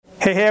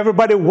Hey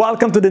everybody,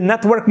 welcome to the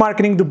Network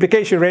Marketing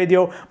Duplication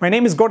Radio. My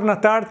name is Gordon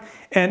Attard,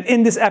 and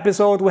in this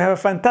episode we have a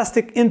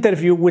fantastic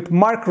interview with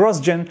Mark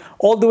Rosgen,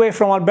 all the way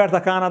from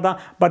Alberta,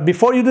 Canada. But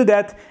before you do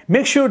that,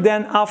 make sure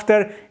then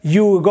after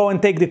you go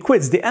and take the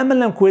quiz, the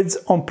MLM quiz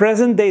on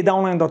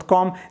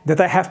presentdaydownline.com that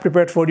I have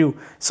prepared for you.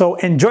 So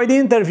enjoy the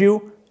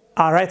interview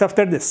right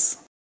after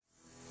this.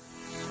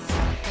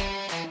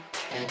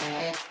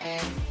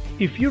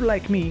 If you're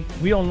like me,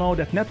 we all know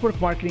that network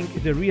marketing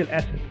is a real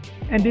asset,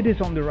 and it is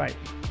on the rise.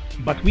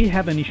 But we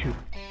have an issue.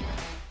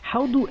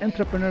 How do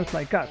entrepreneurs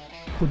like us,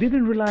 who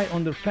didn't rely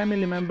on their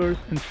family members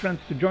and friends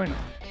to join us,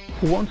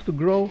 who wants to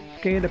grow,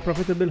 scale a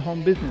profitable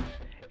home business,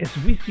 as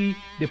we see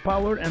the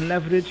power and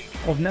leverage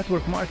of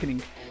network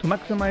marketing to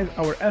maximize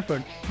our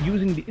efforts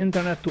using the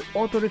internet to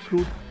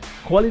auto-recruit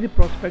quality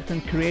prospects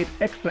and create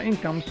extra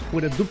incomes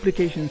with a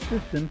duplication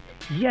system,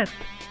 yet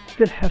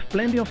still have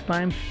plenty of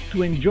time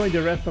to enjoy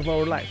the rest of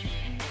our lives?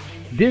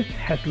 This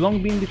has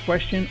long been the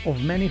question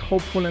of many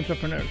hopeful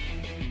entrepreneurs,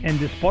 and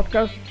this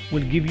podcast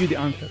will give you the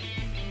answers.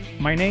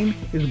 My name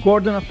is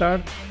Gordon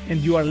Attard,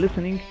 and you are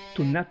listening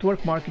to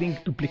Network Marketing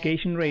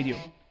Duplication Radio.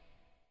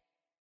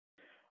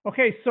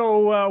 Okay,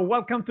 so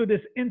welcome to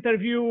this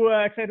interview.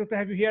 Excited to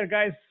have you here,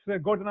 guys.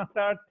 Gordon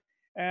Attard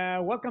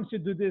welcomes you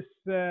to this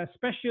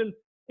special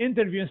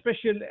interview,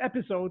 special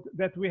episode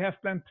that we have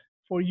planned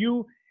for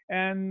you.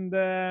 And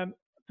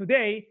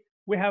today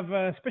we have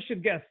a special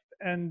guest,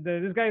 and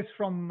this guy is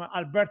from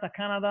Alberta,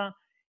 Canada.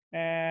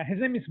 His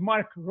name is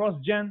Mark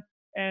Rosgen.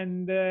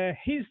 And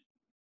he's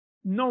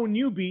no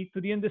newbie to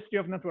the industry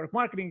of network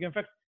marketing. In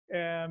fact,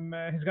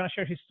 he's going to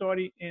share his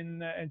story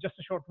in just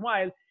a short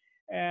while.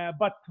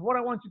 But what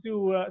I want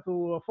you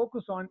to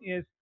focus on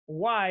is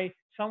why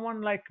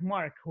someone like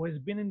Mark, who has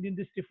been in the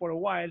industry for a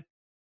while,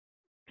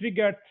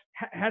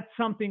 had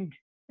something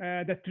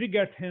that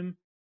triggered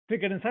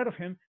inside of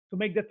him to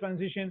make that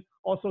transition,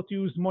 also to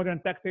use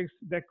modern tactics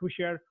that we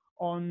share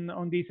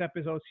on these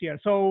episodes here.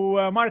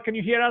 So, Mark, can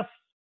you hear us?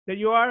 There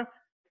you are.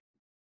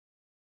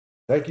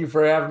 Thank you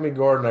for having me,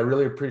 Gordon. I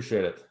really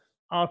appreciate it.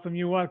 Awesome.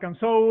 You're welcome.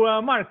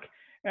 So, Mark,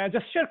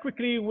 just share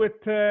quickly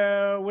with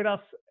us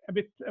a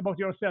bit about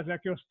yourself, like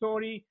your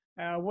story.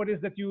 What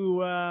is that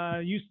you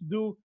used to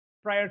do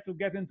prior to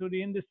get into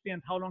the industry,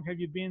 and how long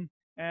have you been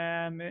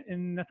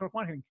in network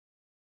marketing?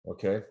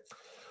 Okay.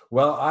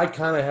 Well, I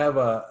kind of have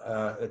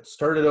it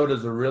started out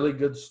as a really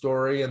good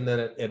story, and then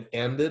it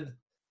ended,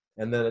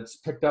 and then it's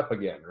picked up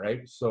again,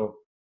 right? So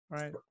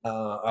right.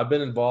 I've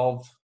been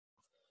involved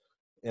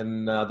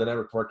in the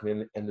network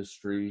marketing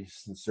industry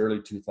since the early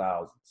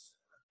 2000s,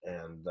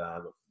 and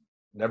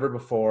never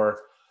before,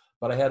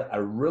 but I had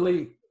a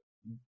really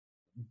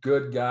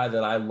good guy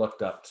that I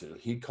looked up to.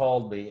 He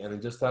called me, and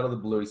just out of the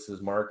blue, he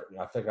says, Mark,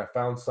 I think I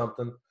found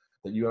something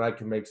that you and I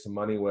can make some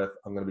money with.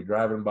 I'm going to be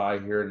driving by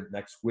here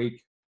next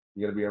week.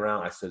 You're going to be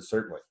around? I said,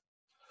 certainly.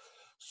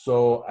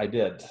 So I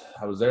did.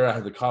 I was there. I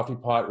had the coffee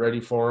pot ready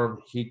for him.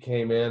 He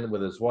came in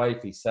with his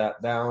wife. He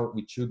sat down.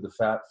 We chewed the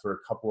fat for a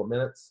couple of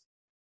minutes.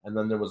 And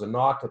then there was a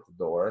knock at the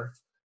door.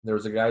 There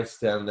was a guy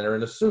standing there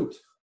in a suit.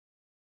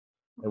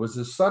 It was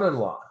his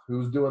son-in-law who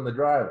was doing the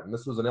driving.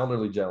 This was an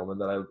elderly gentleman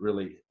that I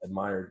really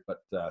admired, but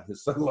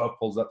his son-in-law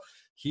pulls up.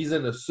 He's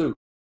in a suit.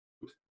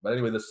 But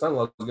anyway, the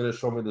son-in-law was going to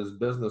show me this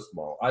business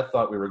model. I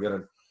thought we were going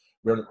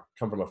to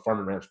come from a farm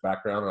and ranch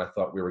background, and I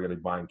thought we were going to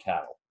be buying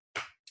cattle.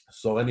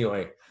 So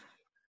anyway,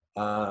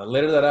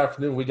 later that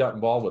afternoon, we got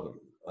involved with him.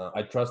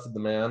 I trusted the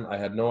man. I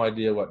had no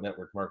idea what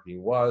network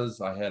marketing was.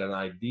 I had an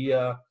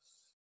idea.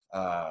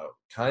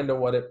 Kind of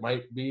what it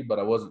might be, but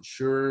I wasn't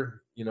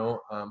sure,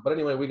 but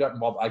anyway, we got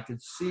involved. I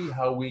could see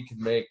how we could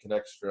make an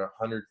extra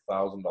 $100,000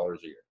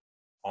 a year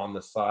on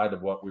the side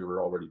of what we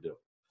were already doing.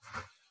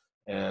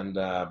 And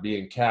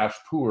being cash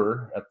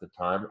poor at the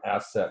time,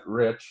 asset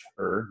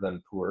richer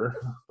than poor,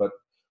 but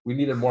we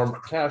needed more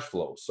cash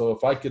flow. So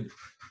if I could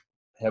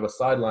have a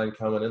sideline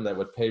coming in that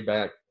would pay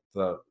back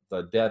the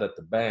debt at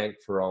the bank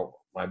for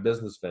all my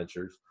business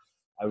ventures,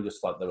 I just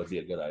thought that would be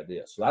a good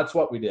idea. So that's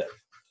what we did.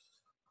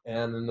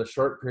 And in a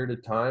short period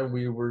of time,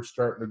 we were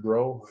starting to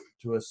grow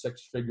to a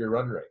 6-figure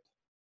run rate.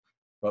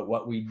 But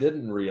what we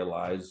didn't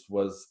realize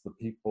was the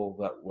people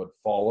that would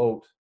fall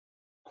out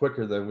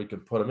quicker than we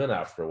could put them in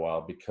after a while,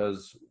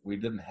 because we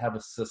didn't have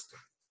a system.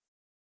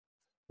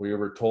 We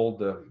were told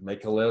to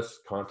make a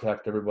list,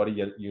 contact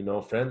everybody,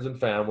 friends and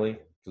family,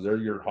 because they're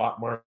your hot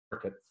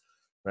market,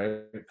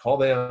 right? Call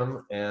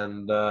them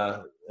and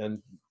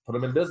put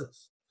them in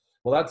business.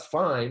 Well, that's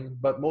fine,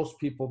 but most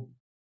people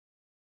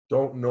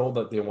don't know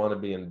that they want to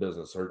be in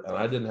business, and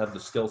I didn't have the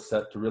skill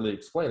set to really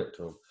explain it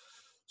to them.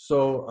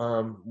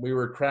 So we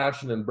were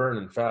crashing and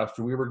burning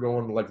faster. We were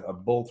going like a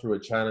bull through a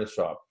china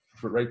shop,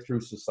 right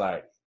through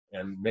society,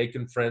 and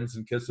making friends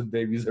and kissing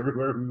babies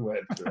everywhere we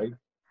went, right?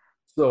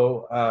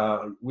 So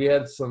we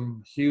had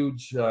some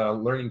huge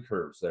learning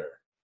curves there.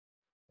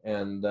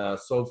 And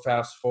so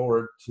fast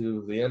forward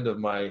to the end of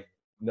my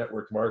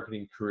network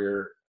marketing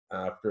career,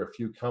 after a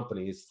few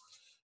companies,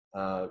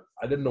 I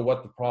didn't know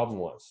what the problem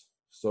was.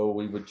 So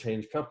we would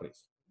change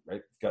companies,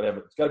 right? It's got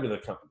to be the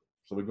company.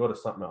 So we go to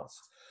something else.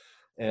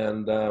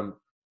 And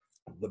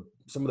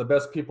some of the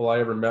best people I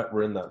ever met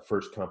were in that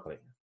first company,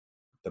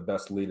 the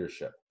best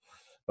leadership.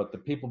 But the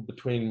people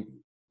between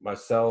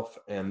myself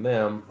and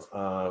them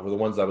were the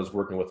ones I was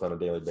working with on a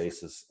daily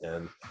basis.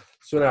 And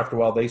soon after a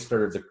while, they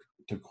started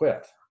to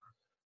quit,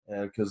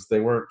 and because they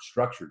weren't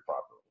structured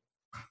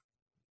properly,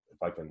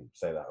 if I can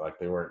say that, like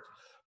they weren't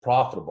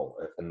profitable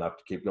enough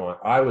to keep going.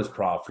 I was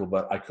profitable,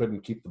 but I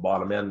couldn't keep the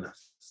bottom end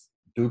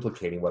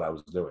duplicating what I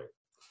was doing.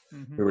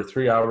 Mm-hmm. We were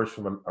 3 hours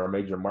from our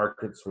major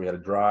markets. We had to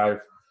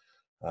drive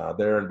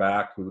there and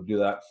back. We would do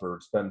that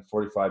spend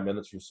 45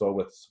 minutes or so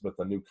with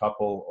a new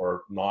couple,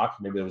 or not.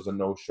 Maybe there was a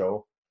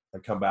no-show,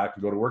 and come back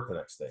and go to work the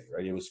next day,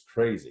 right? It was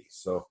crazy.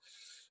 So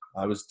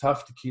it was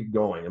tough to keep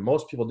going. And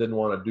most people didn't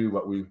want to do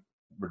what we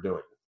were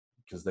doing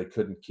because they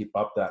couldn't keep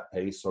up that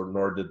pace, or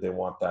nor did they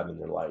want that in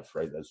their life,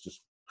 right? That's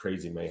just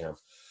crazy mayhem.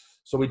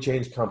 So we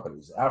changed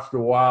companies. After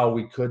a while,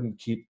 we couldn't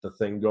keep the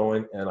thing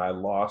going, and I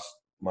lost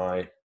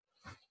my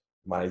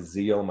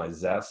zeal, my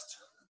zest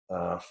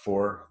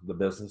for the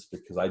business,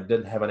 because I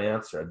didn't have an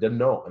answer. I didn't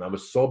know. And I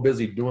was so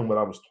busy doing what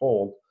I was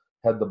told,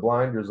 had the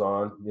blinders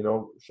on,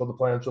 show the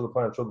plan, show the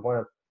plan, show the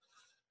plan.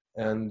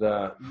 And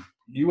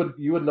you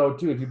would know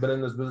too, if you've been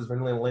in this business for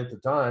any length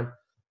of time,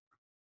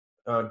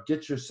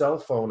 get your cell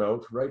phone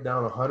out, write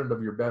down 100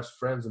 of your best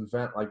friends and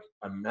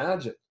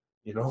imagine,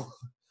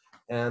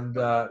 and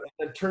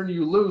turn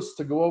you loose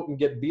to go out and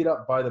get beat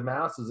up by the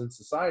masses in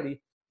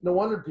society. No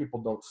wonder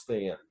people don't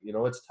stay in.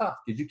 It's tough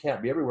because you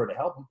can't be everywhere to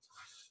help them.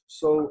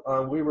 So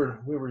we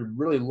were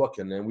really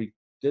looking, and we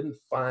didn't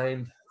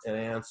find an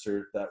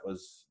answer that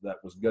was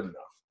good enough.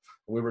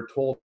 We were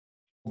told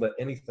that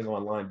anything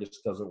online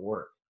just doesn't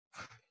work.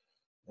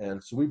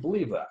 And so we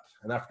believed that.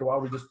 And after a while,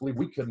 we just believed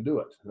we couldn't do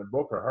it. And it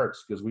broke our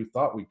hearts because we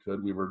thought we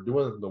could. We were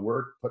doing the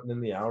work, putting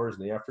in the hours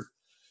and the effort,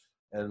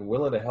 and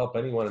willing to help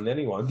anyone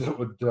that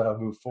would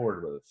move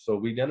forward with it. So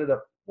we ended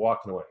up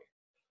walking away.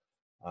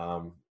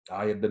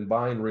 I had been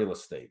buying real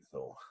estate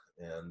though,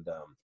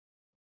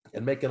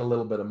 and making a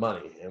little bit of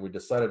money. And we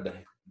decided to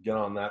get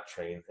on that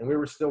train. And we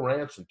were still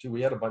ranching too.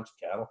 We had a bunch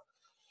of cattle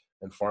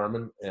and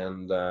farming,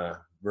 and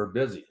we're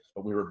busy.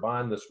 But we were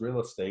buying this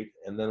real estate,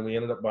 and then we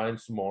ended up buying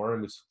some more,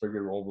 and we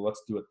figured, well,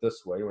 let's do it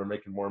this way. We're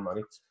making more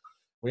money.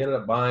 We ended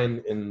up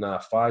buying in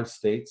 5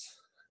 states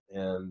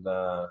and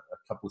a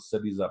couple of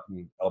cities up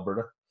in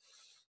Alberta.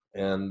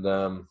 And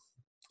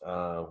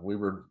we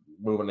were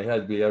moving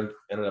ahead. We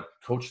ended up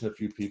coaching a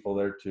few people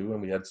there too,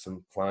 and we had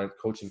some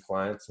coaching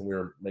clients, and we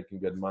were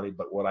making good money.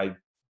 But what I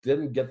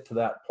didn't get to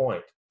that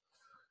point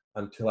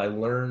until I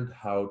learned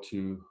how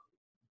to,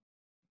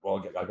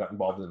 I got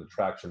involved in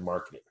attraction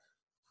marketing.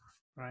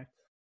 Right.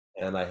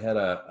 And I had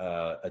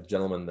a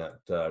gentleman that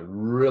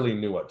really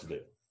knew what to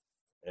do,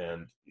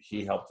 and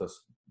he helped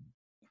us.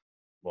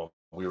 Well,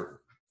 we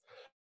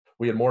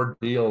had more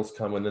deals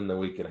coming in than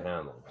we could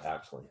handle,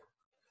 actually.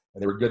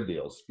 And they were good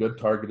deals, good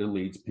targeted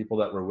leads, people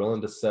that were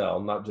willing to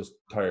sell, not just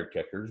tire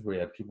kickers. We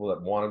had people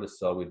that wanted to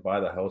sell. We'd buy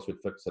the house, we'd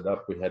fix it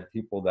up. We had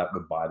people that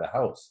would buy the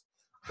house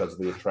because of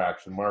the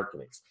attraction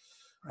marketing.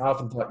 I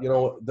often thought,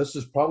 this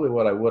is probably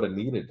what I would have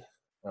needed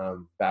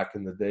back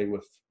in the day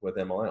with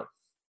MLM,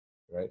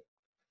 right?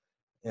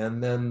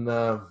 And then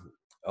a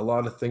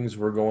lot of things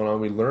were going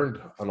on. We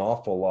learned an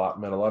awful lot,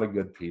 met a lot of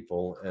good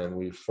people, and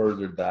we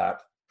furthered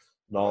that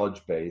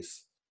knowledge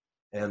base.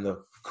 And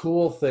the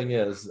cool thing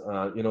is,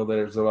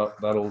 there's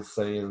that old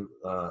saying,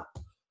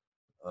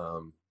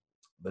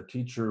 the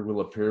teacher will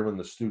appear when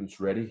the student's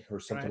ready, or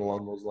something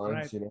along those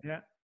lines,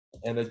 Yeah.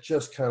 And it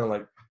just kind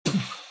of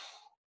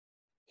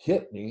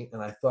hit me.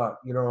 And I thought,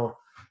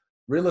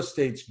 real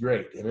estate's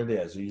great, and it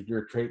is.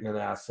 You're creating an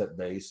asset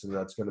base, and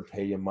that's going to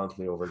pay you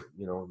monthly over,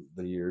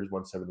 the years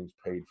once everything's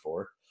paid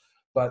for.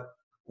 But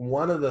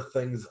one of the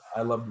things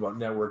I loved about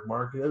network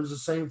marketing, it was the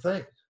same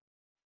thing.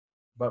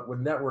 But with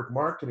network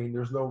marketing,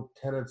 there's no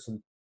tenants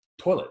and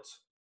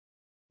toilets,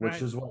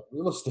 which is what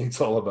real estate's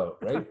all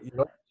about, right?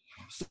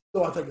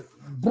 So I think,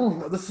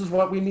 boom, this is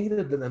what we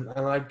needed. And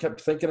I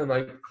kept thinking, and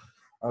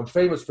I'm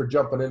famous for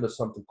jumping into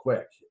something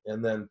quick.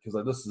 And then,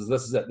 because this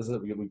is it,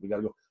 we got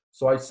to go.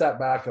 So I sat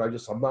back, and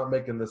I'm not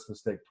making this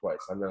mistake twice.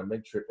 I'm going to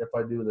make sure if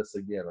I do this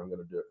again, I'm going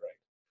to do it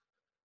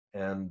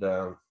right. And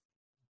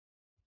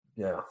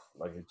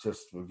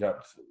we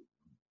got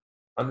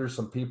under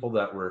some people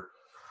that were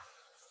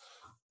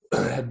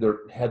had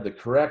the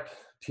correct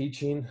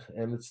teaching,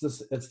 and it's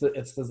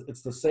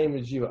the same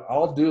as you.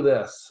 I'll do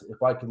this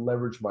if I can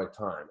leverage my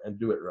time and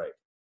do it right.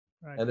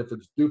 And if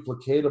it's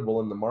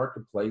duplicatable in the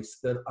marketplace,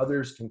 then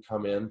others can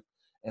come in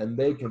and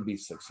they can be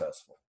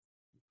successful.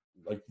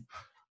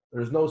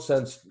 There's no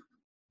sense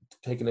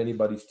taking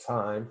anybody's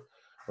time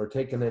or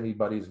taking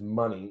anybody's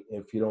money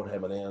if you don't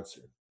have an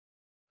answer.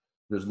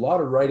 There's a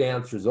lot of right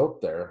answers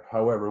out there.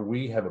 However,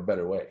 we have a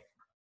better way,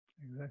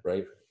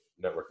 right?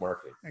 Network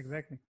marketing.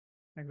 Exactly.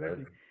 Right?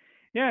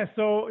 Yeah.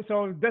 So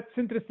that's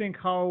interesting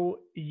how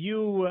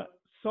you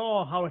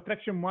saw how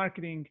attraction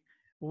marketing,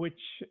 which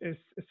is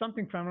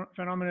something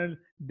phenomenal,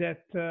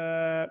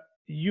 that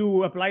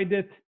you applied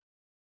it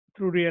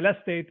through real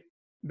estate,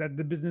 that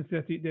the business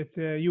that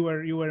you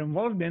were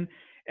involved in,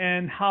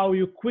 and how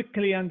you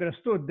quickly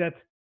understood that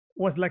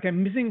was like a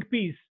missing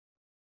piece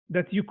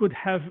that you could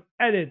have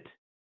added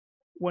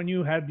when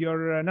you had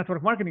your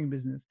network marketing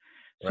business.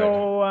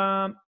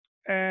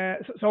 Right.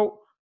 So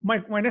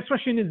my next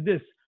question is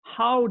this: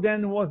 how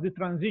then was the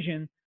transition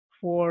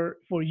for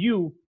you?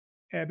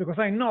 Because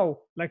I know,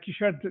 like you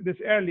shared this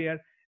earlier,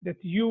 that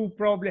you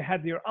probably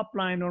had your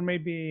upline or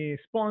maybe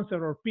sponsor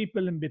or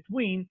people in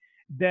between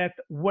that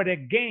were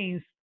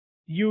against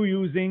you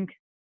using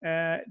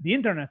the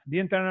internet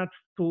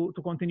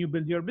to continue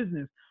build your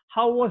business.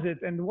 How was it,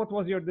 and what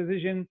was your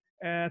decision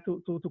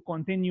to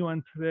continue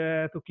and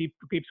to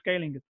keep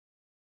scaling it?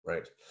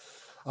 Right.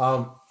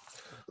 Um,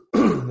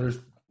 there's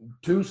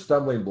two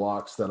stumbling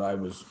blocks that I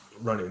was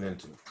running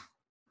into.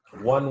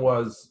 One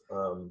was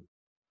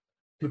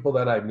people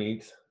that I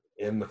meet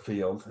in the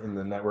field, in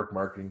the network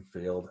marketing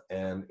field,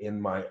 and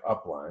in my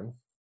upline.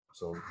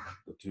 So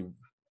the two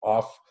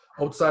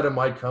outside of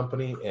my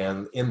company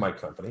and in my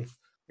company.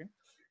 Okay.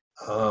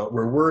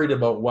 We're worried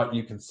about what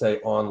you can say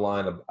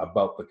online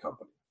about the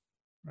company.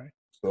 Right.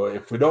 So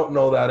if we don't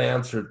know that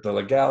answer, the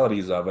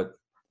legalities of it,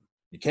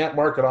 you can't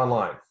market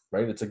online,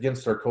 right? It's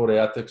against our code of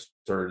ethics,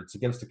 or it's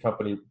against the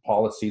company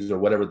policies, or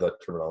whatever the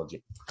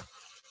terminology.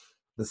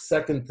 The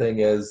second thing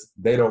is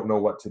they don't know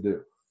what to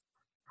do.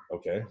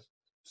 Okay.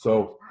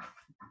 So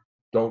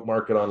don't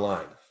market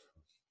online.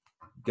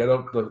 Get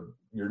out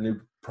your new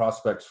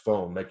prospect's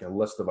phone, make a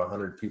list of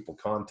 100 people,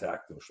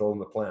 contact them, show them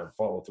the plan,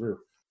 follow through.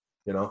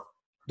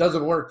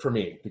 Doesn't work for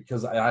me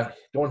because I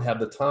don't have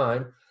the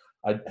time.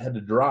 I had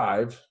to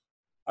drive.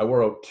 I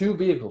wore out two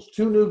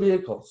new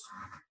vehicles,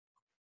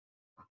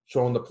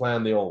 showing the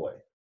plan the old way,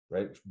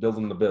 right?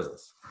 Building the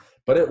business.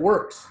 But it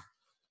works.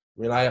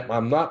 I mean,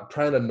 I'm not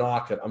trying to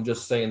knock it. I'm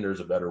just saying there's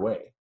a better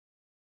way.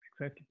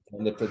 Exactly.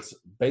 And if it's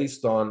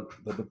based on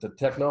the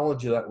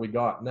technology that we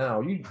got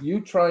now, you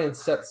try and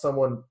set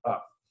someone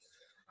up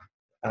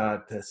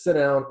to sit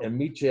down and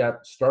meet you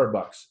at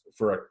Starbucks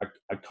for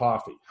a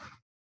coffee.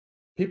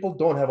 People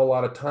don't have a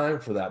lot of time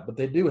for that, but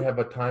they do have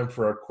a time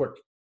for a quick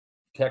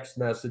text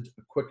message,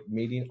 a quick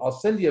meeting. I'll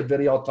send you a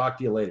video. I'll talk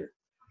to you later,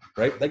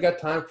 right? They got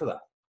time for that,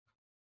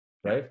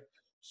 right?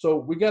 So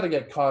we got to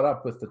get caught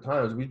up with the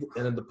times.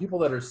 And the people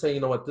that are saying,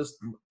 you know what, this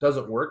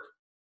doesn't work,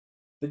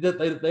 they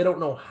don't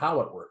know how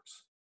it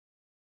works.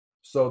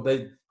 So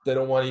they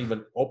don't want to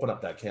even open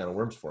up that can of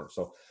worms for them.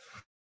 So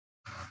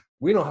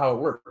we know how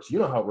it works. You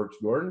know how it works,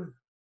 Gordon.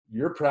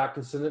 You're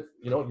practicing it.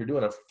 You're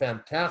doing a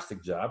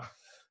fantastic job.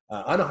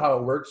 I know how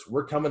it works.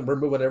 We're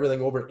moving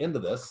everything over into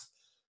this,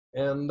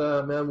 and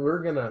man,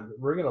 we're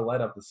gonna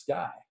light up the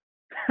sky.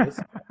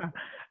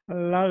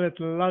 Love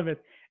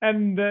it.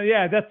 And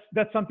yeah,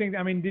 that's something.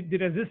 I mean, the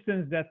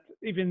resistance that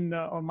even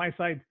on my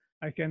side,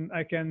 I can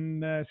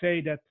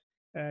say that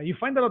you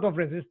find a lot of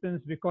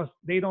resistance because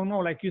they don't know.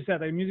 Like you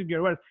said, I'm using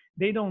your words.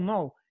 They don't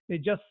know. They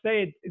just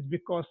say it's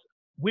because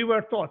we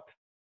were taught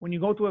when you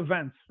go to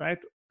events, right?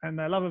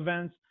 And I love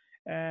events.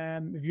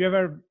 If you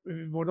ever,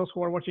 for those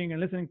who are watching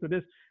and listening to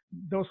this,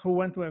 those who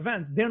went to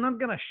events, they're not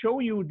gonna show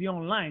you the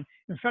online.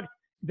 In fact,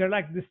 they're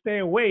like, they stay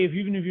away.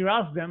 Even if you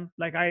ask them,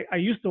 like I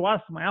used to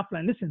ask my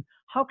upline, listen,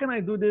 how can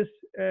I do this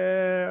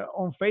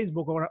on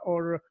Facebook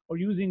or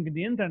using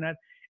the internet?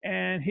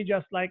 And he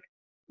just like,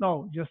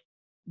 no, just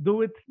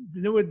do it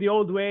the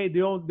old way,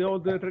 the old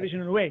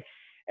traditional way.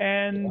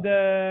 And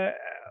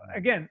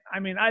again, I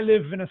mean, I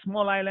live in a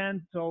small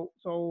island, so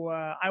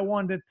I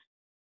wanted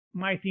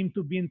my team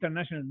to be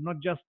international, not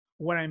just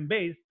where I'm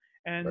based,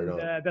 and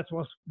Right that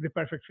was the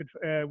perfect fit,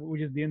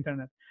 which is the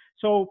internet.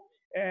 So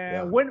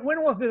Yeah. when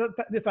was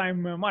the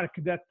time, Mark,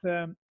 that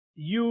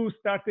you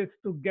started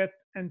to get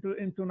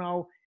into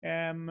now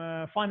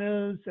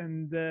funnels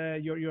and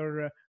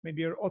your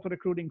maybe your auto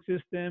recruiting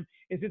system?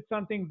 Is it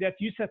something that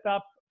you set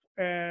up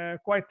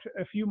quite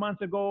a few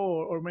months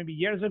ago or maybe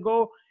years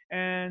ago?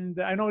 And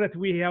I know that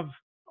we have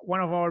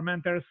one of our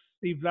mentors,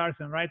 Steve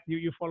Larson, right?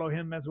 You follow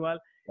him as well.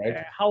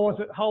 Right. How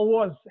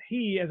was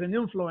he as an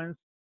influence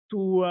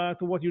to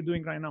what you're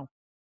doing right now?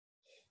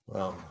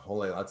 Well,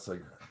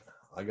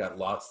 I got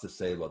lots to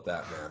say about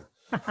that, man.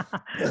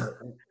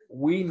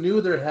 We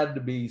knew there had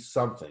to be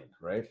something,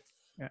 right?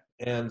 Yeah.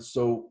 And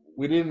so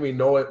we didn't even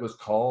know it was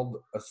called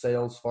a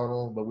sales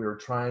funnel, but we were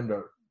trying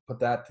to put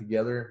that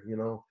together,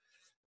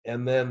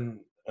 And then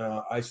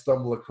I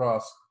stumbled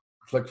across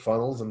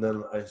ClickFunnels, and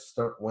then I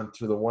went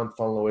through the One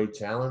Funnel Away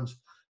challenge,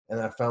 and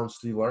I found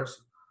Steve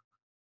Larson.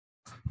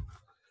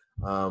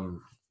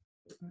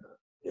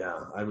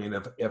 Yeah, I mean,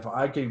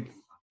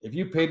 if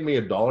you paid me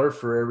 $1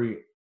 for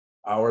every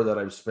hour that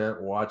I've spent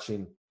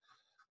watching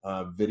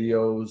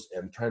videos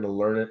and trying to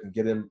learn it and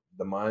get in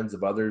the minds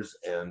of others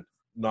and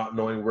not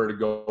knowing where to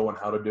go and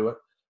how to do it,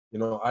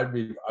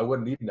 I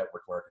wouldn't need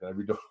network marketing. I'd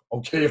be doing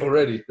okay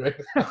already,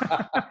 right?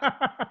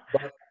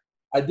 But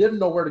I didn't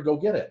know where to go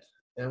get it.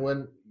 And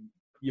when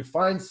you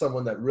find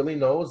someone that really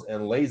knows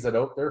and lays it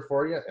out there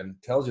for you and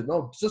tells you,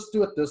 no, just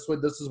do it this way.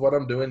 This is what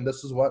I'm doing.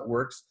 This is what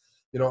works.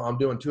 I'm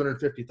doing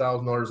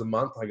 $250,000 a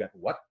month. I got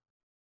what?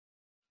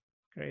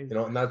 Crazy.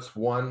 And that's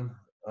one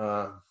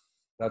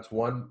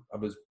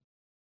of his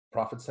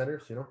profit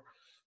centers,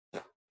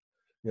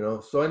 You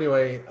know, so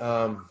anyway,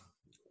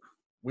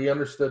 we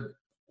understood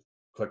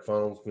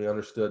ClickFunnels, we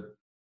understood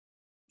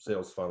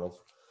sales funnels.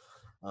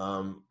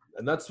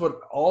 And that's what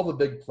all the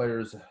big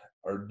players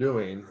are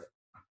doing,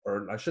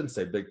 or I shouldn't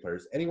say big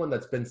players, anyone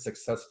that's been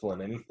successful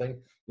in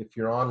anything. If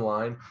you're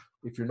online,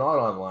 if you're not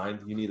online,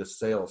 you need a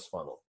sales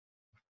funnel.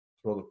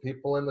 Throw the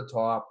people in the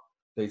top,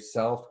 they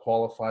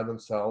self-qualify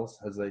themselves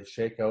as they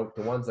shake out.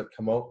 The ones that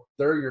come out,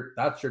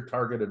 that's your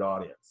targeted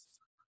audience.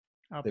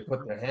 Absolutely. They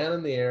put their hand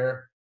in the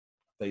air,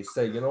 they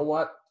say, you know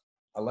what,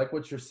 I like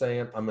what you're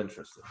saying, I'm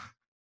interested,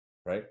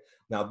 right?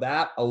 Now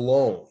that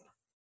alone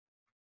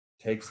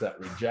takes that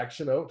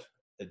rejection out.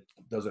 It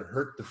doesn't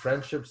hurt the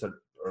friendships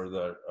or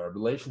the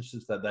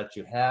relationships that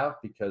you have,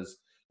 because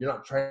you're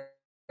not trying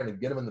to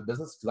get them in the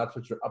business because that's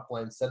what your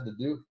upline said to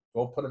do.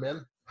 Go put them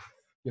in.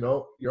 You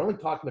know, you're only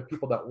talking to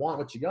people that want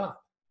what you got.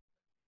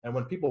 And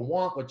when people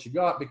want what you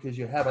got because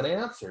you have an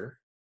answer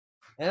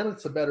and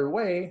it's a better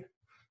way,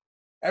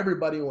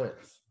 everybody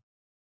wins.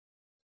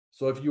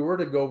 So if you were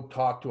to go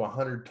talk to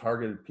 100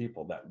 targeted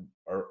people that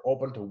are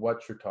open to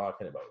what you're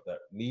talking about, that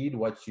need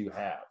what you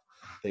have,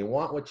 they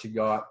want what you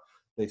got,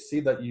 they see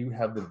that you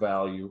have the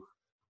value,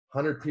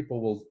 100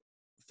 people will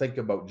think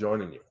about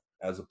joining you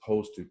as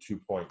opposed to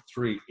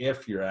 2.3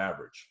 if you're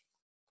average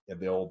in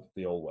the old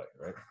way,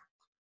 right?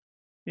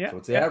 Yeah. So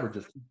it's the average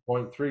of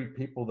 2.3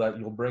 people that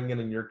you'll bring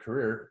in your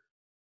career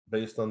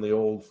based on the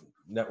old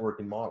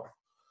networking model.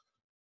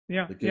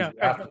 Yeah. Because you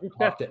have to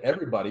talk to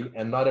everybody,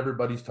 and not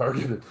everybody's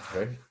targeted,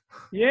 right?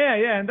 Yeah,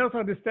 and those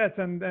are the stats,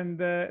 and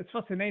it's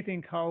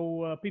fascinating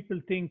how people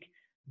think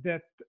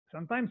that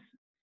sometimes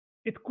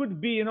it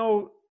could be, you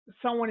know,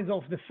 someone is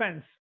off the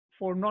fence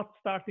for not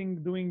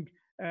starting doing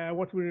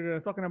what we're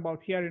talking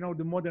about here, you know,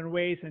 the modern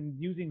ways and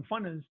using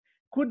funnels.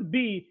 Could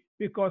be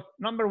because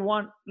number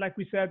one, like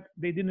we said,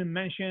 they didn't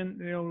mention,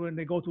 you know, when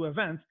they go to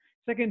events.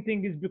 Second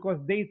thing is because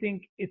they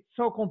think it's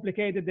so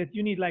complicated that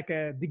you need like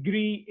a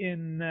degree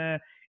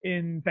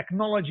in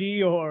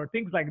technology or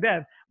things like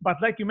that. But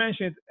like you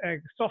mentioned,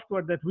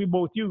 software that we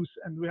both use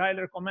and we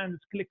highly recommend is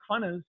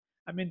ClickFunnels.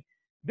 I mean,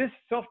 this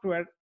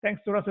software,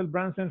 thanks to Russell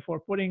Brunson for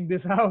putting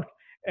this out,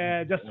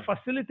 just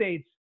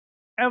facilitates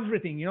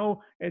everything, you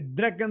know,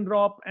 drag and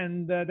drop.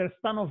 And there's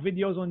a ton of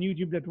videos on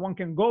YouTube that one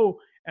can go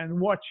and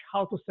watch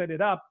how to set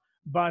it up.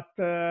 But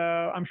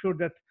I'm sure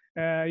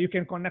that you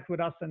can connect with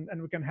us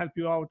and we can help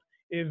you out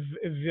if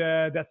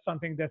that's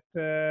something that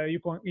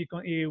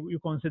you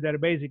consider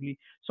basically.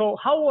 So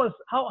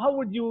how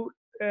would you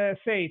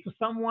say to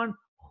someone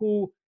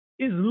who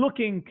is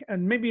looking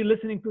and maybe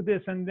listening to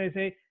this and they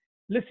say,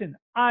 listen,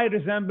 I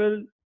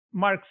resemble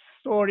Mark's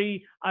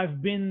story.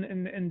 I've been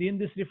in the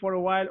industry for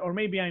a while, or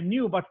maybe I'm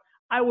new, but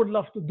I would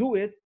love to do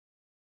it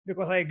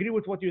because I agree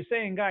with what you're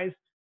saying, guys,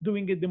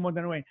 doing it the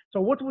modern way. So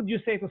what would you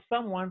say to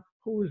someone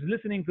who is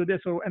listening to this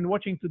and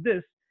watching to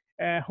this,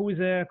 who is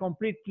a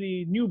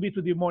completely newbie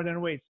to the modern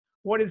ways?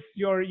 What is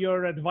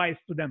your advice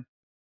to them?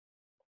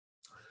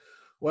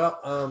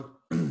 Well,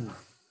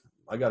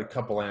 I got a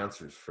couple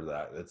answers for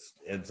that. It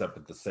ends up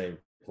at the same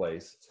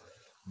place.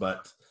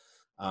 But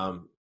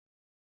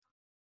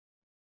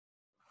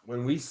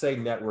when we say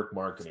network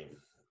marketing,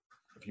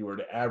 if you were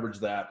to average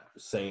that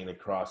saying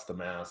across the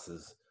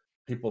masses,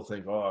 people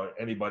think, oh,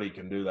 anybody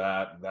can do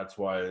that. That's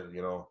why,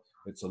 you know,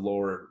 it's a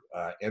lower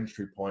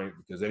entry point,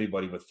 because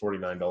anybody with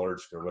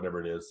 $49 or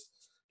whatever it is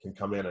can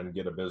come in and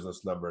get a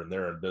business number and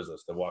they're in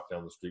business. They walk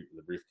down the street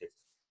with a briefcase.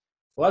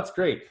 Well, that's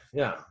great.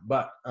 Yeah.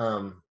 But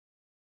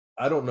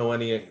I don't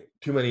know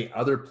too many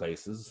other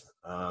places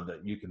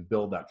that you can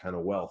build that kind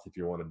of wealth if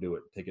you want to do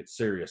it. Take it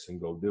serious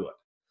and go do it.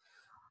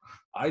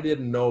 I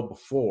didn't know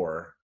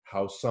before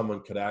how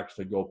someone could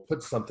actually go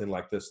put something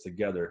like this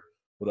together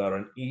without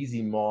an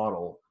easy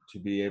model to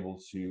be able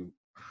to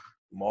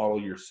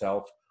model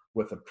yourself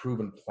with a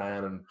proven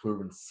plan and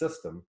proven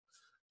system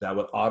that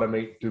would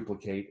automate,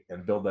 duplicate,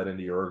 and build that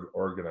into your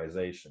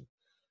organization.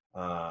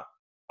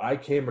 I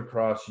came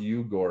across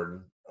you,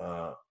 Gordon,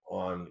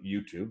 on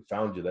YouTube,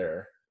 found you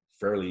there,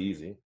 fairly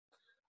easy.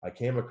 I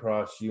came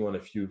across you on a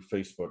few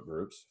Facebook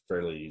groups,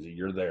 fairly easy.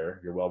 You're there,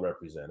 you're well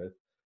represented.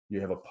 You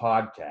have a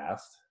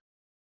podcast,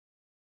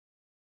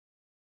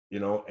 you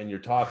know, and you're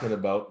talking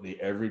about the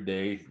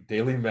everyday,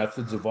 daily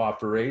methods of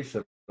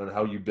operation and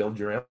how you build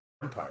your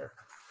empire.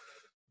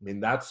 I mean,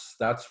 that's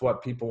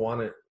what people want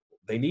to,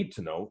 they need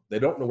to know. They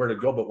don't know where to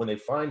go, but when they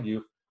find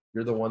you,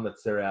 you're the one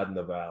that's there adding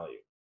the value,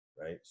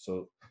 right?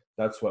 So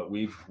that's what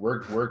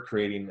we're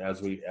creating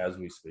as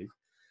we speak.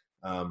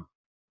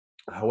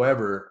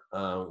 However,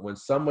 when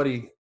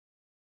somebody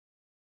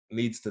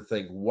needs to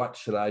think, what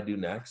should I do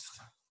next?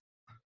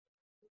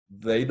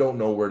 They don't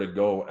know where to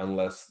go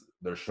unless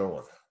they're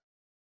shown.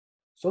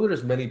 So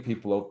there's many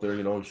people out there,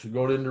 you know, you should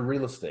go into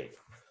real estate.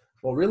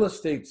 Well, real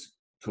estate's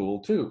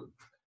cool too.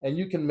 And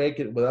you can make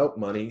it without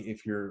money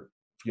if you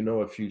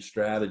know a few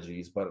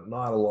strategies, but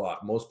not a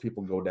lot. Most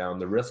people go down,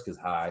 the risk is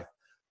high.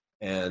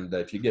 And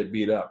if you get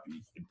beat up,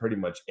 it pretty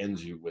much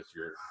ends you with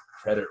your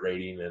credit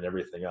rating and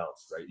everything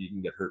else, right? You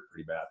can get hurt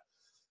pretty bad.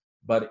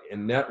 But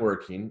in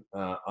networking,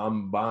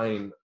 I'm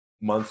buying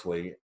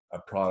monthly a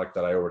product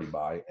that I already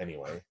buy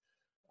anyway.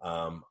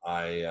 I'm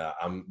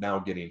now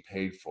getting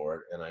paid for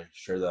it, and I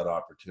share that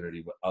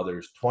opportunity with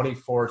others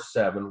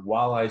 24/7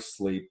 while I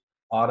sleep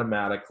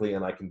automatically,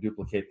 and I can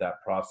duplicate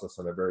that process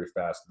on a very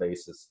fast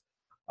basis.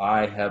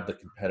 I have the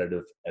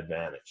competitive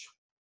advantage.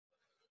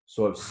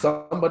 So if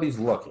somebody's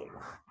looking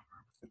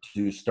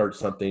to start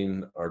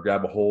something or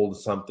grab a hold of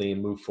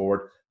something, move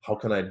forward, how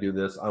can I do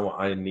this?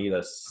 I need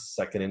a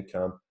second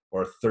income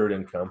or a third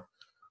income,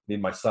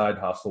 need my side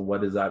hustle.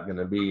 What is that going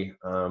to be?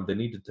 They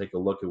need to take a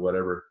look at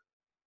whatever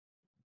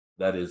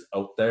that is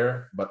out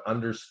there, but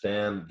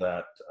understand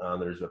that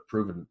there's a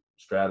proven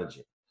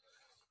strategy.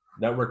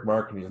 Network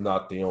marketing is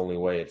not the only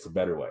way, it's a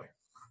better way.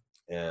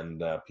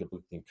 And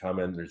people can come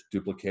in, there's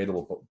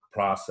duplicatable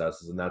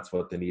processes, and that's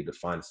what they need to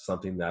find,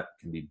 something that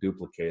can be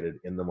duplicated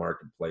in the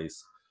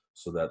marketplace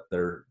so that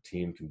their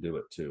team can do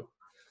it too.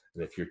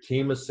 And if your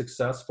team is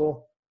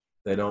successful,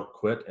 they don't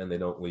quit and they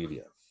don't leave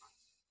you.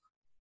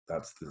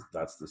 That's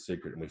the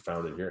secret, and we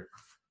found it here: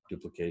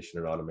 duplication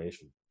and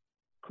automation.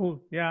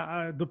 Cool.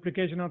 Yeah,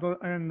 duplication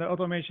and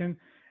automation.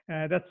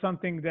 That's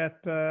something that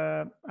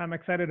I'm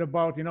excited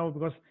about,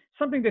 because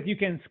something that you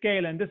can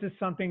scale, and this is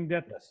something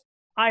that Yes.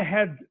 I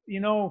had,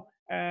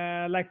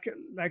 like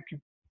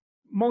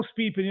most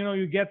people,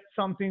 you get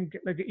something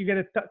like you get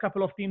a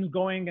couple of teams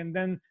going, and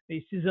then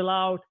they sizzle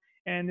out,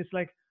 and it's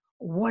like,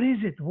 what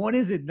is it? What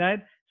is it,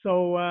 right?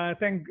 So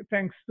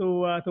thanks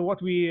to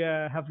what we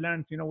have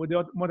learned, with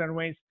the modern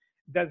ways,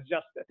 that's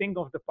just a thing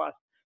of the past.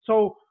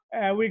 So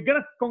we're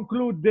gonna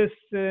conclude this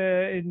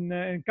in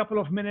a couple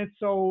of minutes.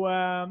 So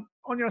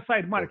on your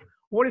side, Mark,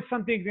 what is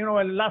something,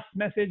 a last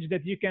message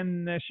that you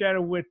can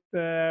share with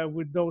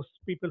those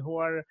people who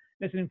are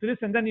listening to this,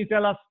 and then you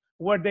tell us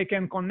where they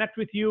can connect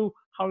with you,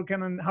 how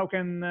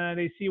can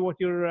they see what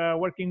you're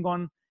working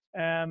on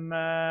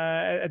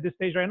at this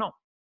stage right now?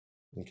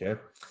 Okay.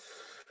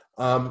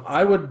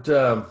 I would,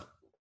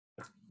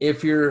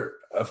 if you're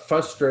a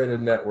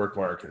frustrated network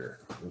marketer,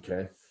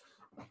 okay,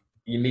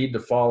 you need to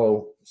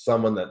follow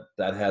someone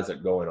that has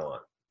it going on.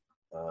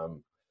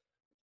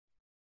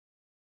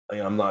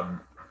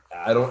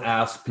 I don't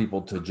ask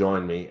people to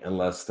join me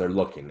unless they're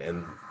looking,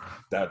 and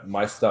that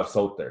my stuff's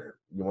out there.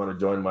 You want to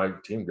join my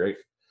team? Great.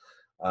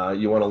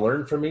 You want to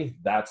learn from me?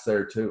 That's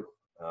there too.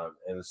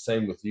 And the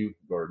same with you,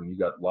 Gordon. You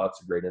got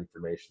lots of great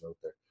information out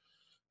there.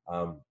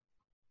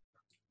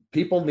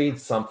 People need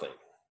something.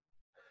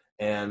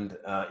 And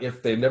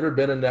if they've never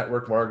been in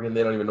network marketing,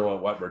 they don't even know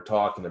what we're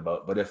talking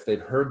about. But if they'd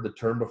heard the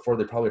term before,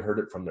 they probably heard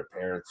it from their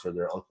parents or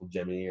their Uncle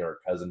Jimmy or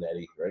cousin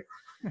Eddie, right?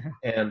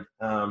 And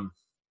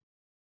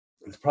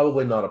it's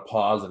probably not a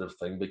positive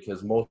thing,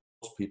 because most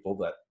people,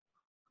 that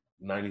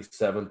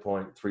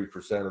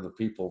 97.3% of the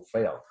people,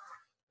 fail,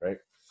 right?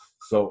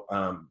 So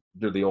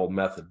do the old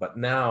method. But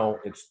now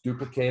it's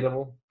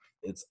duplicatable.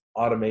 It's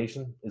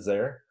automation is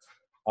there,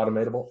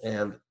 automatable,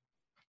 and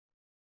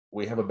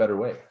we have a better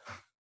way.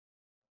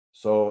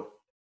 So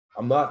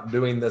I'm not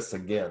doing this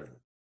again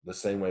the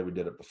same way we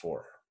did it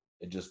before.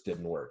 It just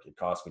didn't work. It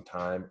cost me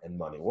time and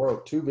money. Wore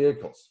out two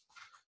vehicles,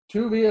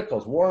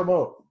 wore them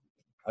out.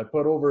 I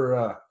put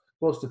over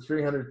close to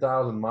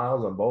 300,000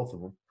 miles on both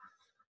of them.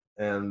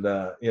 And,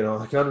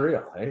 like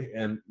unreal, eh?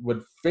 And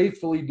would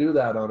faithfully do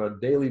that on a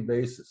daily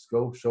basis.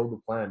 Go show the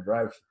plan,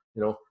 drive,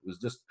 it was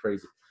just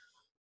crazy.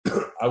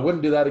 I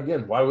wouldn't do that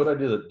again. Why would I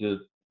do that?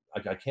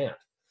 I can't.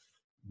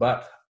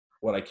 But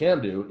what I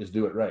can do is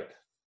do it right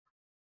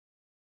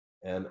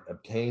and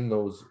obtain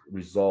those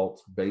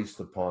results based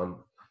upon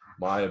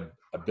my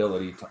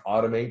ability to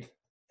automate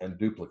and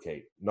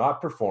duplicate,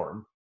 not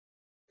perform.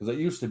 Because it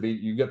used to be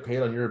you get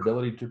paid on your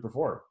ability to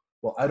perform.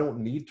 Well, I don't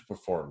need to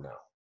perform now.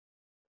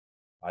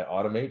 I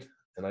automate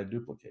and I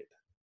duplicate.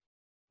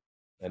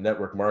 And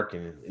network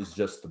marketing is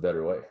just the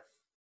better way.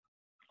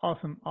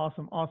 Awesome.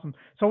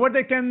 So where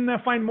they can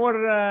find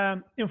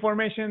more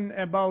information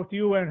about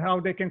you and how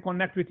they can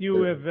connect with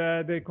you if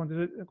they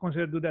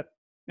consider do that.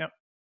 Yeah.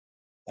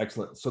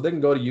 Excellent. So they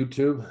can go to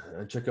YouTube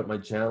and check out my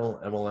channel,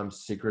 MLM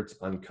Secrets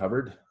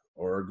Uncovered,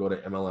 or go to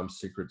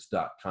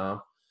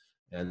mlmsecrets.com,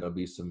 and there'll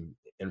be some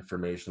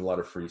information, a lot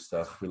of free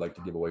stuff. We like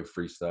to give away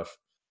free stuff,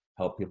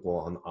 help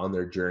people on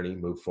their journey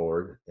move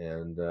forward.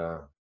 And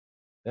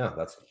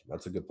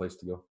that's a good place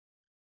to go.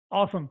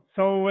 Awesome.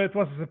 So it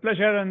was a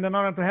pleasure and an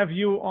honor to have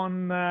you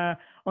on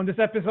this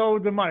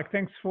episode, Mark.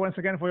 Thanks once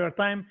again for your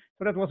time.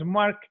 So that was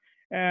Mark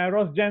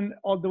Rosgen,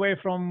 all the way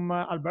from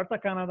Alberta,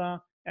 Canada.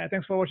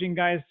 Thanks for watching,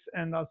 guys,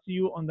 and I'll see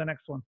you on the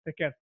next one. Take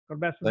care. God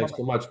bless. Thanks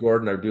so much,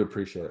 Gordon. I do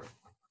appreciate it.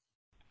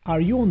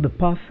 Are you on the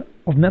path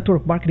of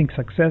network marketing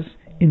success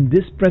in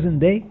this present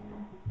day?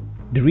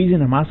 The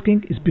reason I'm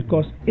asking is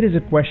because it is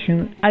a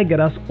question I get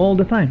asked all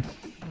the time.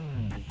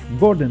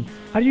 Gordon,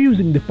 are you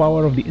using the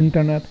power of the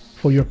internet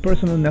for your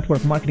personal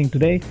network marketing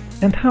today,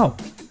 and how?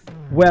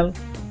 Well,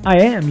 I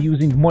am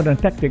using modern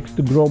tactics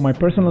to grow my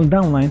personal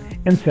downline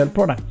and sell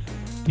products.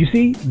 You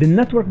see, the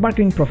network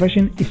marketing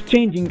profession is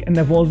changing and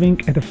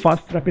evolving at a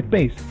fast, rapid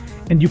pace,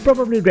 and you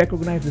probably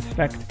recognize this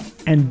fact,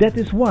 and that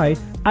is why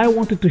I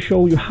wanted to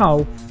show you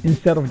how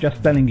instead of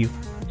just telling you.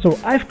 So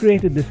I've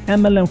created this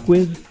MLM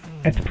quiz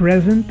at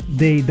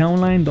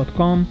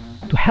presentdaydownline.com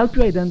to help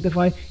you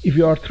identify if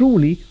you are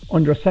truly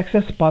on your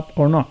success path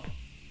or not.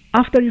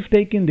 After you've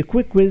taken the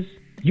quick quiz,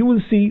 you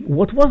will see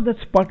what was that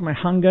sparked my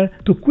hunger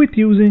to quit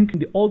using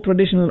the old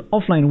traditional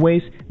offline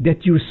ways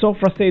that you're so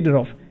frustrated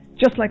of,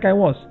 just like I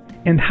was,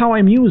 and how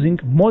I'm using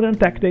modern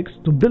tactics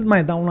to build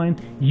my downline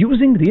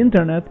using the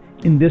internet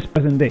in this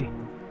present day.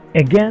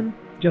 Again,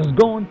 just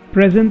go on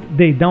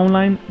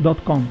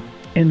presentdaydownline.com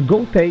and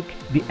go take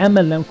the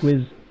MLM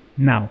quiz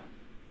now.